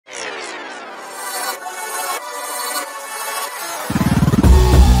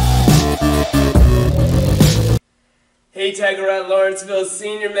Hey, Tiger Rod Lawrenceville,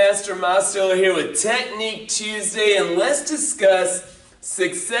 Senior Master Mosto here with Technique Tuesday, and let's discuss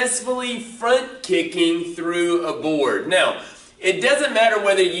successfully front kicking through a board. Now, it doesn't matter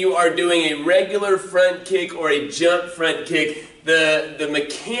whether you are doing a regular front kick or a jump front kick, the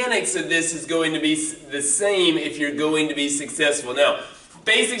mechanics of this is going to be the same if you're going to be successful. Now,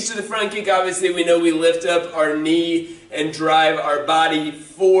 basics to the front kick, obviously we know we lift up our knee and drive our body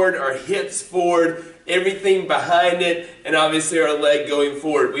forward, our hips forward, everything behind it, and obviously our leg going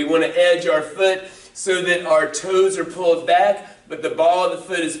forward. We want to edge our foot so that our toes are pulled back, but the ball of the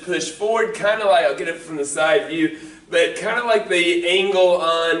foot is pushed forward, kind of like, I'll get it from the side view, but kind of like the angle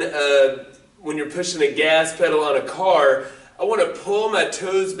on when you're pushing a gas pedal on a car. I want to pull my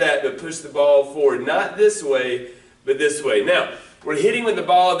toes back but push the ball forward, not this way, but this way. Now, we're hitting with the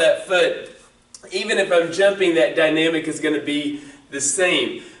ball of that foot. Even if I'm jumping, that dynamic is going to be the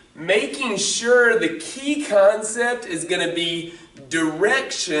same. Making sure the key concept is going to be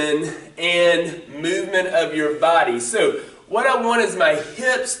direction and movement of your body. So what I want is my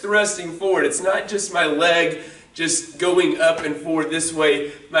hips thrusting forward. It's not just my leg just going up and forward this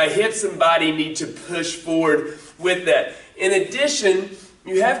way. My hips and body need to push forward with that. In addition,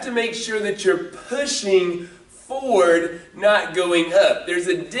 you have to make sure that you're pushing forward, not going up. There's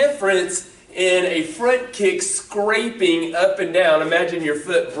a difference in a front kick scraping up and down. Imagine your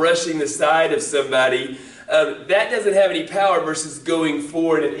foot brushing the side of somebody. That doesn't have any power versus going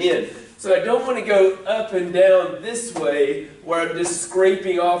forward and in. So I don't want to go up and down this way where I'm just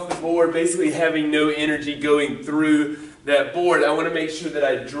scraping off the board, basically having no energy going through that board. I want to make sure that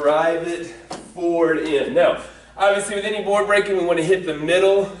I drive it forward in. Now, obviously with any board breaking, we want to hit the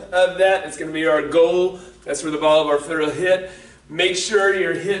middle of that. That's going to be our goal. That's where the ball of our foot will hit. Make sure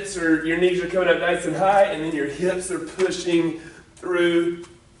your hips or your knees are coming up nice and high, and then your hips are pushing through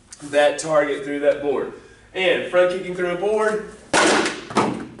that target, through that board. And front kicking through a board,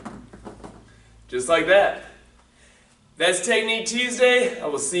 just like that. That's Technique Tuesday. I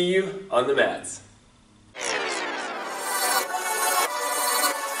will see you on the mats.